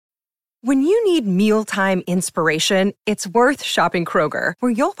When you need mealtime inspiration, it's worth shopping Kroger,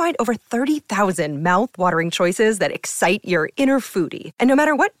 where you'll find over 30,000 mouth-watering choices that excite your inner foodie. And no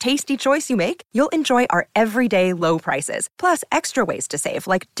matter what tasty choice you make, you'll enjoy our everyday low prices, plus extra ways to save,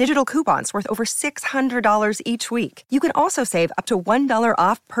 like digital coupons worth over $600 each week. You can also save up to $1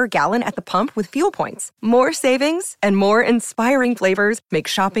 off per gallon at the pump with fuel points. More savings and more inspiring flavors make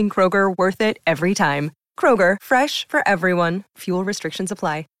shopping Kroger worth it every time. Kroger, fresh for everyone. Fuel restrictions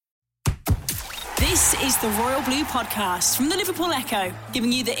apply. This is the Royal Blue Podcast from the Liverpool Echo,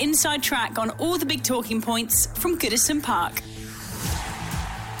 giving you the inside track on all the big talking points from Goodison Park.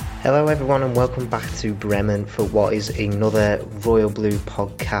 Hello everyone and welcome back to Bremen for what is another Royal Blue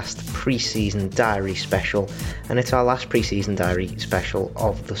Podcast pre-season diary special, and it's our last pre-season diary special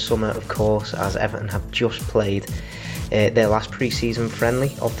of the summer, of course, as Everton have just played their last pre-season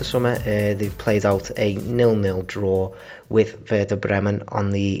friendly of the summer. They've played out a 0-0 draw with Werder Bremen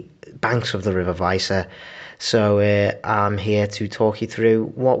on the banks of the River Weser. So I'm here to talk you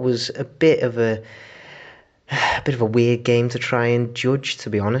through what was a bit of a weird game to try and judge, to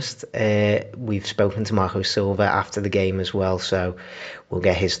be honest. We've spoken to Marco Silva after the game as well, so we'll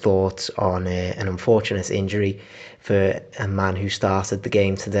get his thoughts on an unfortunate injury for a man who started the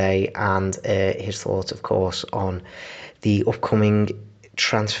game today, and his thoughts, of course, on the upcoming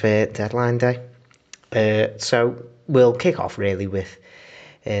transfer deadline day. So we'll kick off really with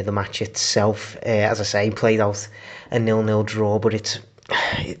the match itself. As I say, played out a 0-0 draw, but it's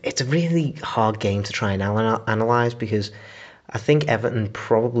a really hard game to try and analyse, because I think Everton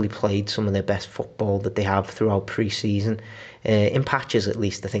probably played some of their best football that they have throughout pre-season, in patches at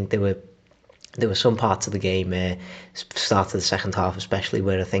least. I think there were some parts of the game, start of the second half especially,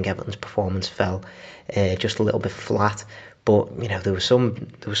 where I think Everton's performance fell just a little bit flat. But there were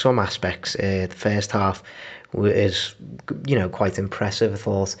some aspects. The first half was quite impressive. I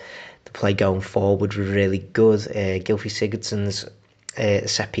thought the play going forward was really good. Gylfi Sigurdsson's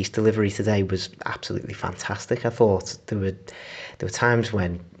set piece delivery today was absolutely fantastic. I thought there were times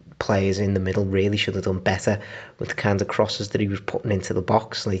when players in the middle really should have done better with the kind of crosses that he was putting into the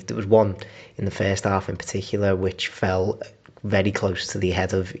box. Like, there was one in the first half in particular which fell very close to the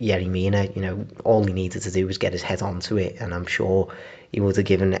head of Yerry Mina. All he needed to do was get his head onto it, and I'm sure he would have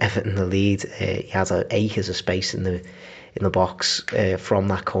given Everton the lead. He had acres of space in the box from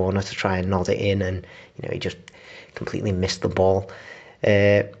that corner to try and nod it in, and he just completely missed the ball.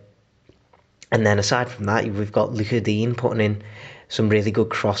 And then aside from that, we've got Lucas Digne putting in some really good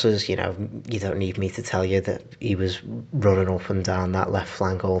crosses. You don't need me to tell you that he was running up and down that left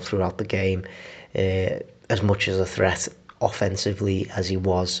flank all throughout the game, as much as a threat offensively as he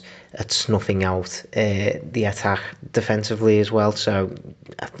was at snuffing out the attack defensively as well. So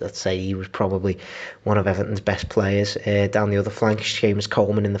I'd say he was probably one of Everton's best players. Down the other flank, Seamus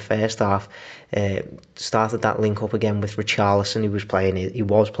Coleman in the first half started that link up again with Richarlison. He was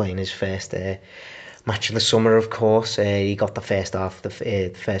playing his first match of the summer, of course. He got the first half, the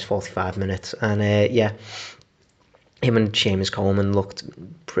first 45 minutes, and him and Seamus Coleman looked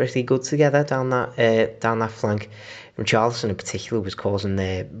pretty good together down that flank. Richarlison in particular was causing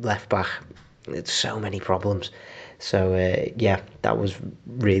their left back so many problems. So that was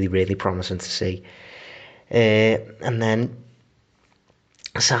really, really promising to see. And then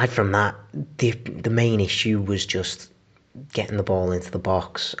aside from that, the main issue was just getting the ball into the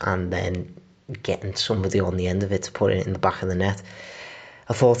box and then getting somebody on the end of it to put it in the back of the net.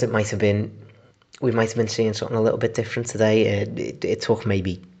 I thought we might have been seeing something a little bit different today. It took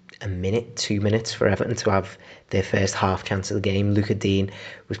maybe a minute, 2 minutes for Everton to have their first half chance of the game. Lucas Digne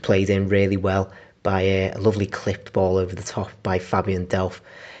was played in really well by a lovely clipped ball over the top by Fabian Delph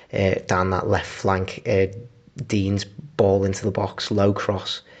down that left flank. Digne's ball into the box, low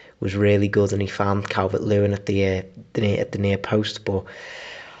cross, was really good, and he found Calvert-Lewin at the near post, but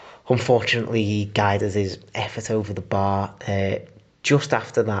unfortunately he guided his effort over the bar. Just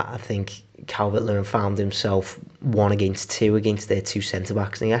after that, I think Calvert-Lewin found himself 1 against 2 against their 2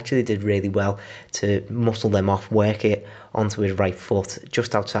 centre-backs, and he actually did really well to muscle them off, work it onto his right foot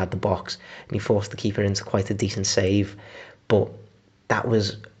just outside the box, and he forced the keeper into quite a decent save. But that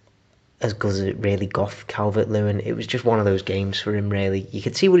was as good as it really got for Calvert-Lewin. It was just one of those games for him, really. You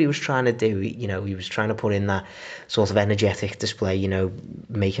could see what he was trying to do. He was trying to put in that sort of energetic display,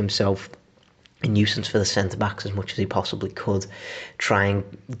 make himself a nuisance for the centre-backs as much as he possibly could, try and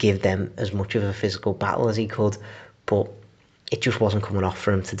give them as much of a physical battle as he could, but it just wasn't coming off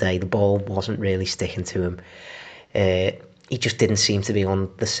for him today. The ball wasn't really sticking to him. He just didn't seem to be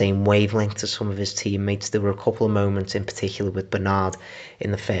on the same wavelength as some of his teammates. There were a couple of moments in particular with Bernard in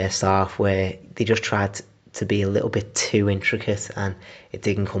the first half where they just tried to be a little bit too intricate, and it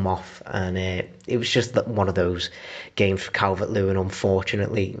didn't come off. And it was just one of those games for Calvert-Lewin,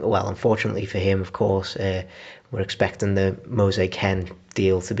 unfortunately. Well, unfortunately for him, of course. We're expecting the Moise Kean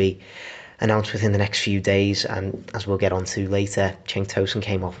deal to be announced within the next few days, and as we'll get on to later, Cenk Tosun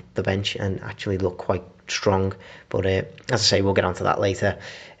came off the bench and actually looked quite strong. But as I say, we'll get on to that later.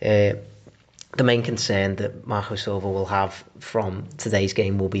 The main concern that Marco Silva will have from today's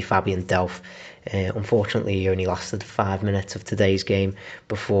game will be Fabian Delph. Unfortunately, he only lasted 5 minutes of today's game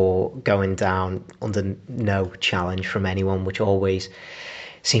before going down under no challenge from anyone, which always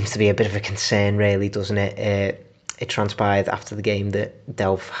seems to be a bit of a concern, really, doesn't it? It transpired after the game that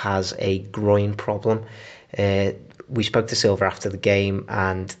Delph has a groin problem. We spoke to Silva after the game,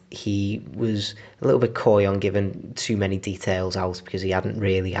 and he was a little bit coy on giving too many details out because he hadn't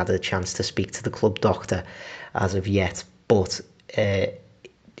really had a chance to speak to the club doctor as of yet. But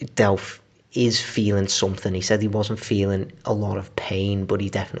Delph is feeling something. He said he wasn't feeling a lot of pain, but he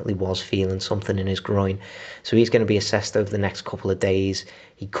definitely was feeling something in his groin. So he's going to be assessed over the next couple of days.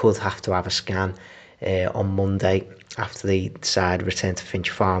 He could have to have a scan on Monday after the side return to Finch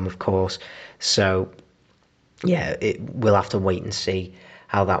Farm, of course. So yeah, we'll have to wait and see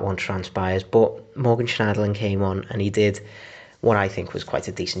how that one transpires. But Morgan Schneiderlin came on and he did what I think was quite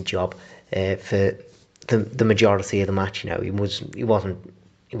a decent job for the majority of the match. You know, he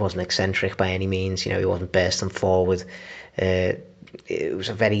wasn't eccentric by any means. You know, he wasn't bursting forward. It was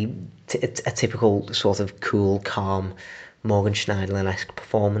a typical sort of cool, calm Morgan Schneiderlin-esque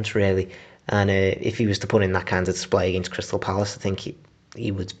performance, really. And if he was to put in that kind of display against Crystal Palace, I think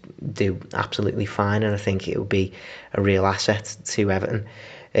he would do absolutely fine, and I think it would be a real asset to Everton.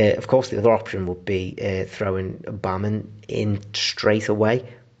 Of course, the other option would be throwing Bamman in straight away,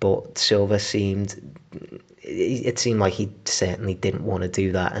 but Silva seemed like he certainly didn't want to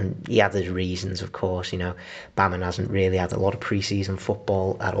do that, and he had his reasons, of course. You know, Bamman hasn't really had a lot of pre-season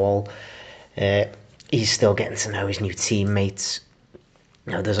football at all. He's still getting to know his new teammates.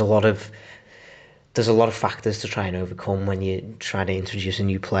 You know, there's a lot of factors to try and overcome when you try to introduce a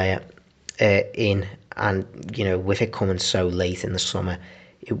new player in, and you know, with it coming so late in the summer,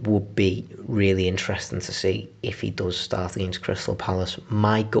 it would be really interesting to see if he does start against Crystal Palace.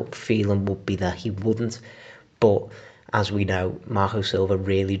 My gut feeling would be that he wouldn't, but as we know, Marco Silva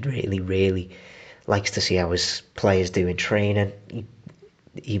really, really, really likes to see how his players do in training.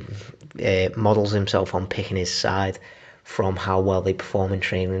 He models himself on picking his side from how well they perform in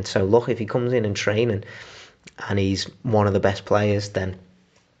training. So look, if he comes in training and he's one of the best players, then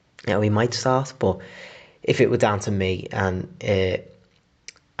you know, he might start. But if it were down to me and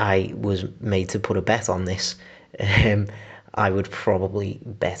I was made to put a bet on this, I would probably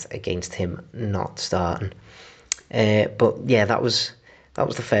bet against him not starting. But yeah, that was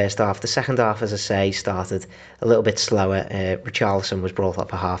the first half. The second half, as I say, started a little bit slower. Richarlison was brought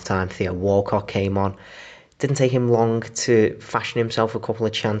up at half-time. Theo Walcott came on. Didn't take him long to fashion himself a couple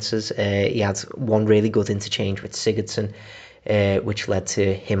of chances. He had one really good interchange with Sigurdsson, which led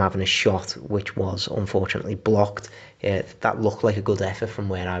to him having a shot, which was unfortunately blocked. That looked like a good effort from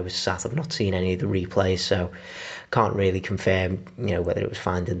where I was sat. I've not seen any of the replays, so can't really confirm, you know, whether it was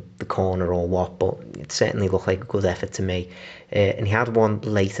finding the corner or what, but it certainly looked like a good effort to me. And he had one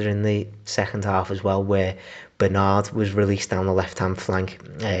later in the second half as well, where Bernard was released down the left-hand flank.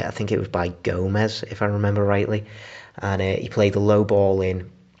 I think it was by Gomez, if I remember rightly. And he played a low ball in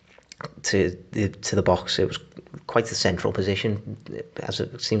to the box. It was quite a central position. As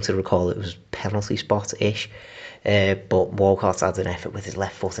I seem to recall, it was penalty spot-ish. But Walcott had an effort with his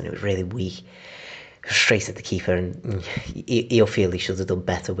left foot and it was really weak. Straight at the keeper, and he'll feel he should have done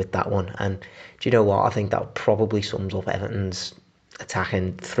better with that one. And do you know what? I think that probably sums up Everton's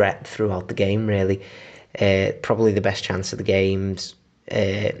attacking threat throughout the game, really. Probably the best chance of the games.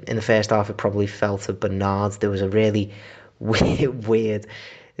 In the first half, it probably fell to Bernard. There was a really weird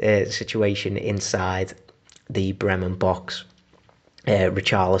situation inside the Bremen box.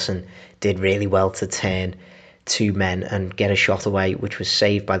 Richarlison did really well to turn two men and get a shot away, which was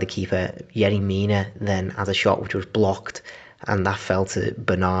saved by the keeper. Yerry Mina then had a shot which was blocked, and that fell to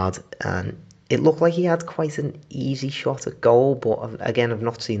Bernard, and it looked like he had quite an easy shot at goal, but again, I've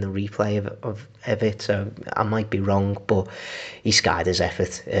not seen the replay of it, so I might be wrong, but he skied his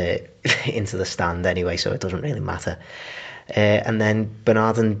effort into the stand anyway, so it doesn't really matter. And then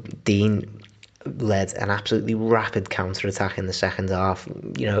Bernard and Dean led an absolutely rapid counter-attack in the second half.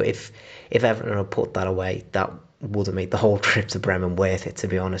 You know, if Everton had put that away, that would have made the whole trip to Bremen worth it, to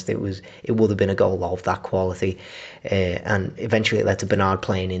be honest. It would have been a goal of that quality. And eventually it led to Bernard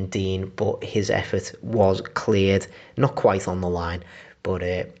playing in Dean, but his effort was cleared, not quite on the line, but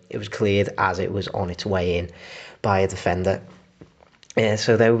it was cleared as it was on its way in by a defender.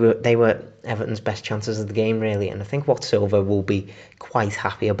 So they were Everton's best chances of the game, really. And I think what Silva will be quite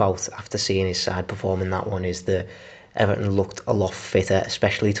happy about after seeing his side perform in that one is that Everton looked a lot fitter,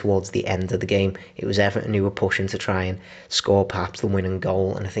 especially towards the end of the game. It was Everton who were pushing to try and score perhaps the winning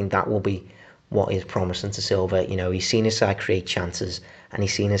goal, and I think that will be what is promising to Silva. You know, he's seen his side create chances, and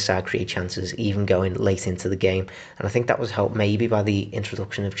he's seen his side create chances even going late into the game. And I think that was helped maybe by the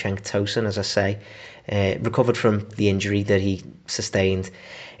introduction of Cenk Tosun, as I say. Recovered from the injury that he sustained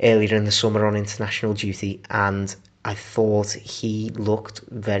earlier in the summer on international duty, and I thought he looked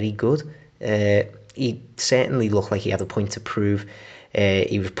very good. He certainly looked like he had a point to prove.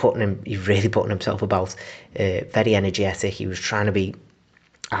 He was really putting himself about. Very energetic. He was trying to be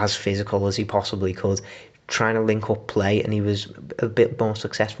as physical as he possibly could, trying to link up play, and he was a bit more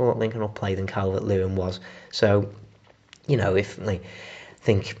successful at linking up play than Calvert-Lewin was. So, you know, I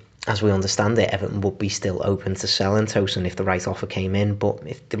think, as we understand it, Everton would be still open to selling Tosun if the right offer came in. But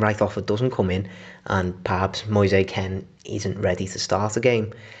if the right offer doesn't come in, and perhaps Moise Kean isn't ready to start a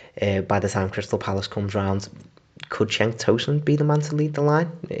game by the time Crystal Palace comes round, could Cenk Tosun be the man to lead the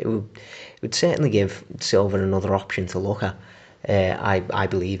line? It would certainly give Silva another option to look at, I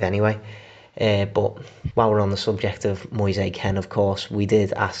believe anyway. But while we're on the subject of Moise Kean, of course, we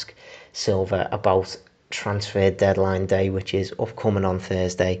did ask Silva about transfer deadline day, which is upcoming on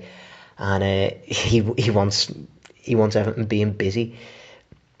Thursday, and he wants Everton being busy.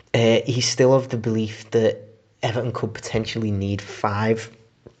 He's still of the belief that Everton could potentially need 5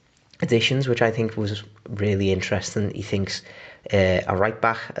 additions, which I think was really interesting. He thinks a right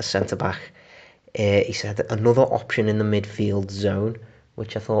back, a centre back. He said another option in the midfield zone,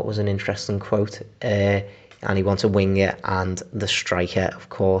 which I thought was an interesting quote. And he wants a winger and the striker, of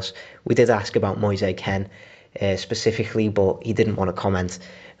course. We did ask about Moise Kean specifically, but he didn't want to comment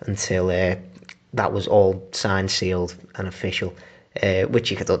until that was all signed, sealed and official,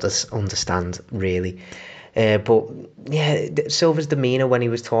 which you could understand, really. But yeah, Silva's demeanour when he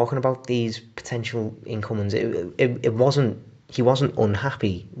was talking about these potential incomings, it wasn't, he wasn't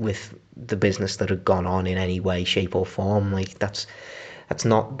unhappy with the business that had gone on in any way, shape or form. Like, that's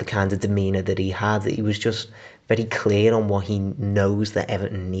not the kind of demeanour that he had. He was just very clear on what he knows that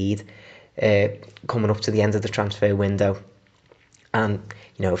Everton need coming up to the end of the transfer window. And,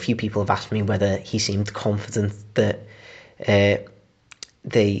 you know, a few people have asked me whether he seemed confident that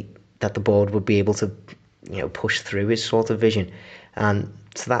the board would be able to, you know, push through his sort of vision. And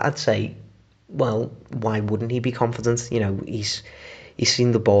to that I'd say, well, why wouldn't he be confident? You know, he's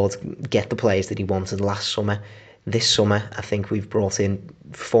seen the board get the players that he wanted last summer. This summer, I think we've brought in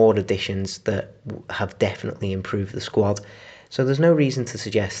 4 additions that have definitely improved the squad. So there's no reason to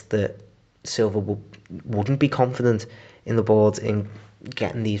suggest that Silva wouldn't be confident in the board in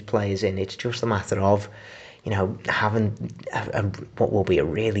getting these players in. It's just a matter of, you know, having what will be a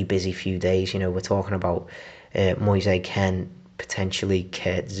really busy few days. You know, we're talking about Moise Kean, potentially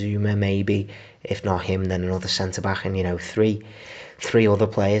Kurt Zouma maybe. If not him, then another centre-back, and, you know, three other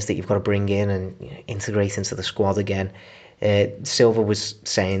players that you've got to bring in and, you know, integrate into the squad again. Silva was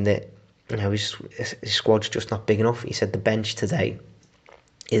saying that, you know, his squad's just not big enough. He said the bench today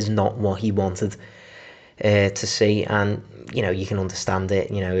is not what he wanted to see, and, you know, you can understand it.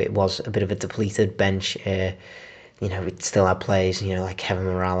 You know, it was a bit of a depleted bench. You know, it still had players, you know, like Kevin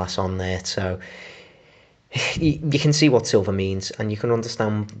Morales on there, so you can see what Silva means, and you can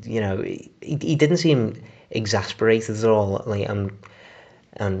understand. You know, he didn't seem exasperated at all. Like, and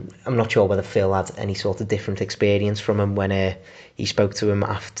I'm not sure whether Phil had any sort of different experience from him when he spoke to him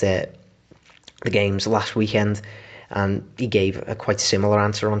after the games last weekend, and he gave a quite similar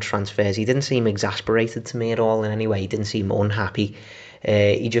answer on transfers. He didn't seem exasperated to me at all in any way. He didn't seem unhappy.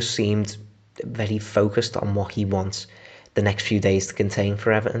 He just seemed very focused on what he wants the next few days to contain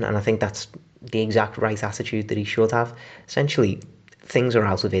for Everton, and I think that's the exact right attitude that he should have. Essentially, things are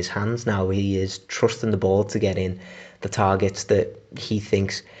out of his hands now. He is trusting the board to get in the targets that he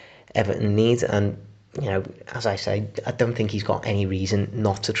thinks Everton needs, and, you know, as I say, I don't think he's got any reason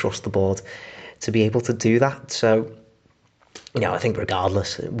not to trust the board to be able to do that. So, you know, I think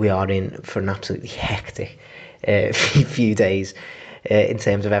regardless, we are in for an absolutely hectic few days in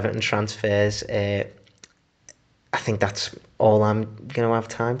terms of Everton transfers. I think that's all I'm going to have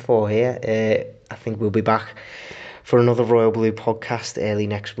time for here. I think we'll be back for another Royal Blue podcast early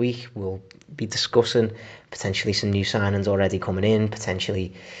next week. We'll be discussing potentially some new signings already coming in,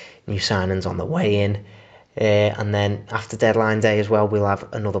 potentially new signings on the way in. And then after deadline day as well, we'll have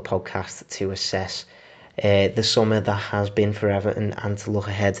another podcast to assess the summer that has been for Everton and to look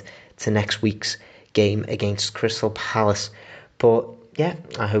ahead to next week's game against Crystal Palace. But yeah,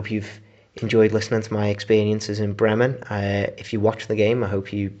 I hope you've enjoyed listening to my experiences in Bremen. If you watched the game, I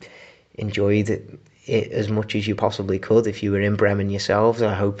hope you enjoyed it as much as you possibly could. If you were in Bremen yourselves,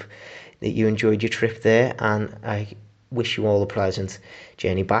 I hope that you enjoyed your trip there, and I wish you all a pleasant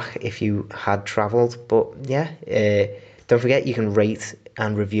journey back if you had travelled. But yeah, don't forget you can rate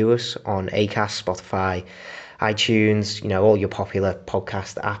and review us on Acast, Spotify, iTunes, all your popular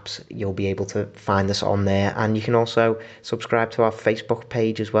podcast apps. You'll be able to find us on there, and you can also subscribe to our Facebook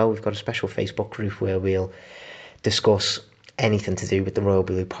page as well. We've got a special Facebook group where we'll discuss anything to do with the Royal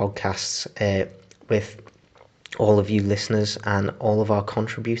Blue podcasts with all of you listeners and all of our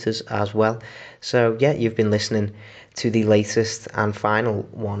contributors as well. So yeah, you've been listening to the latest and final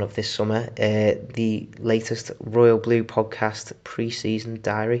one of this summer, the latest Royal Blue podcast pre-season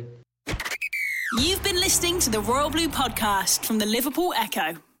diary. You've been listening to the Royal Blue podcast from the Liverpool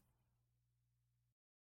Echo.